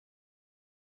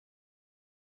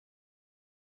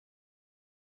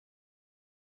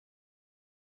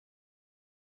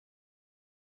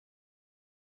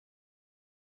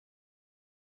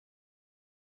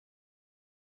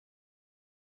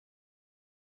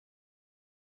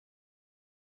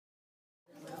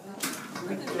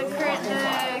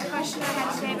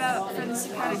about for the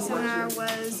Socratic seminar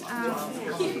was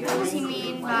what does he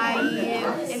mean by,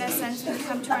 in a sense, we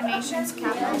come to our nation's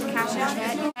capital with cash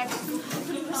and check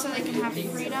so they can have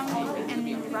freedom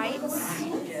and rights.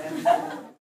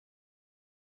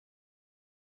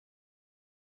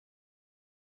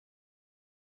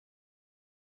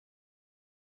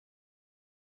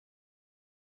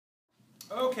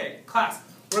 Okay, class,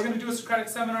 we're going to do a Socratic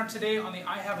seminar today on the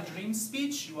I Have a Dream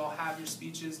speech. You all have your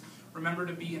speeches. Remember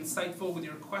to be insightful with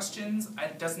your questions.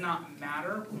 It does not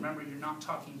matter. Remember, you're not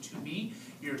talking to me.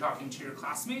 You're talking to your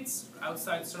classmates.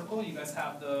 Outside circle, you guys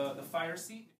have the fire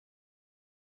seat.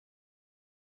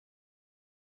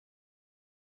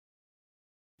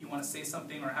 You want to say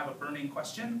something or have a burning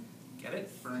question? Get it?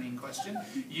 Burning question.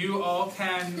 You all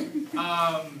can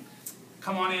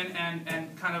come on in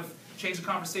and kind of change the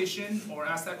conversation or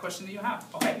ask that question that you have.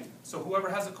 Okay, so whoever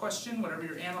has a question, whatever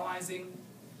you're analyzing,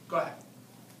 go ahead.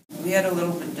 We had a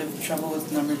little bit of trouble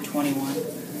with number 21.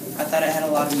 I thought it had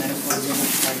a lot of metaphors in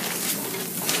it, like,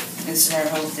 this is our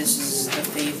hope, this is the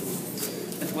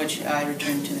faith with which I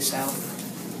return to the South.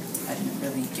 I didn't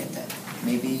really get that.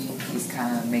 Maybe he's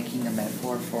kind of making a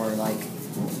metaphor for, like,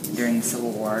 during the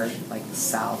Civil War, like, the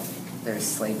South, there's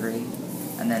slavery,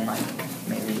 and then, like,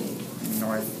 maybe in the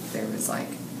North, there was, like,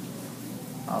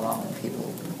 a lot more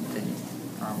people didn't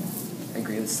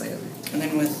agree with slavery. And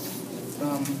then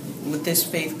with this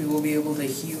faith, we will be able to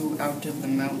hew out of the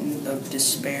mountain of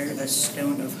despair a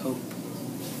stone of hope.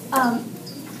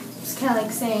 It's kind of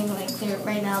like saying, like,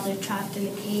 right now they're trapped in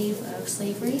a cave of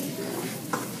slavery,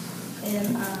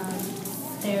 and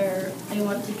they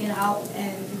want to get out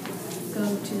and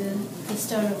go to the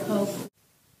stone of hope.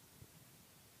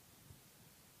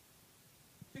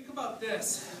 Think about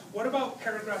this. What about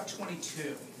paragraph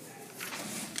 22?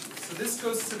 So this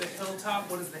goes to the hilltop.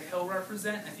 What does the hill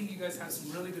represent? I think you guys have some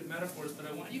really good metaphors, but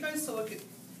I want you guys to look at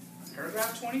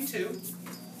paragraph 22.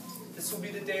 This will be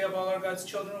the day of all our God's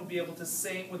children will be able to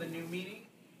sing with a new meaning.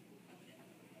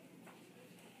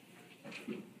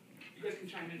 You guys can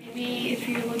chime in. Maybe if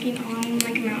you're looking on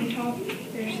like a mountaintop,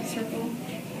 there's a circle,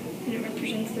 and it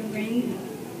represents the ring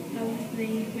of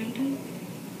the mountain.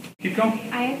 Keep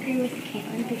going. I agree with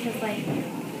Caitlin because, like,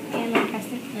 and like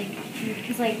Preston, like,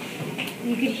 because, like,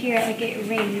 you could hear it, like, it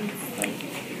rings, like,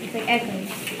 it's like echoes,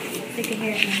 so you can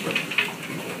hear it now.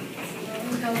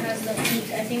 How it has the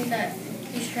peak. I think that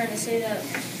he's trying to say that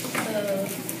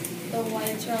the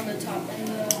whites are on the top and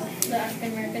the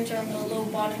African Americans are on the low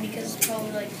bottom because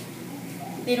probably, like,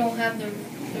 they don't have their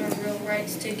real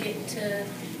rights to get to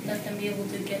let them be able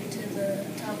to get to the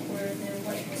top where the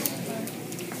whites are.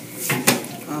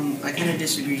 I kind of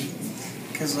disagree,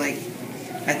 because, like,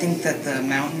 I think that the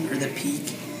mountain or the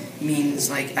peak means,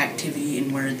 like, activity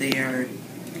in where they are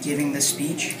giving the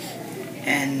speech,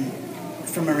 and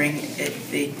from a ring,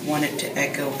 they want it to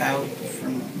echo out,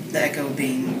 from the echo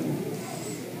being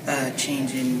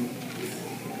change in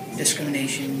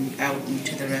discrimination out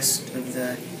into the rest of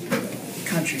the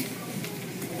country.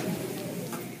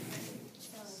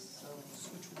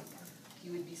 He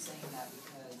would be saying that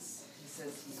because he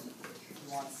says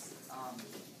he wants,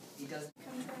 he doesn't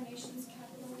Come to our nation's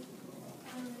capital,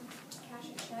 cash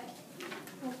and check.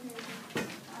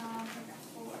 Paragraph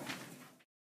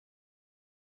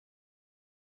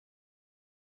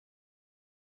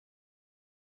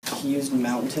 4. He used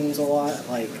mountains a lot,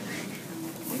 like,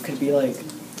 it could be like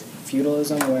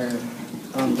feudalism where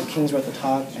the kings were at the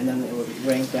top and then it would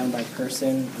rank down by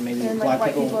person, or maybe And black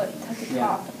like people, at the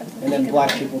top. and then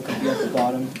black people could be at the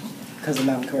bottom because the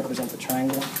mountain could represent the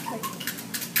triangle. Like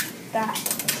that.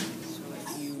 So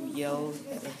if you yell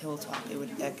at a hilltop, it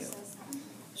would echo.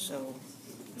 So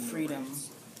freedom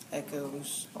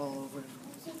echoes all over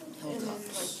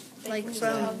hilltops. Like So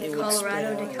from that it would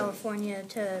Colorado spread to out. California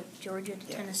to Georgia to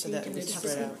Yeah, Tennessee so that to it would spread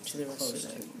Mississippi out to the rest of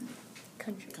the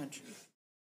country. country.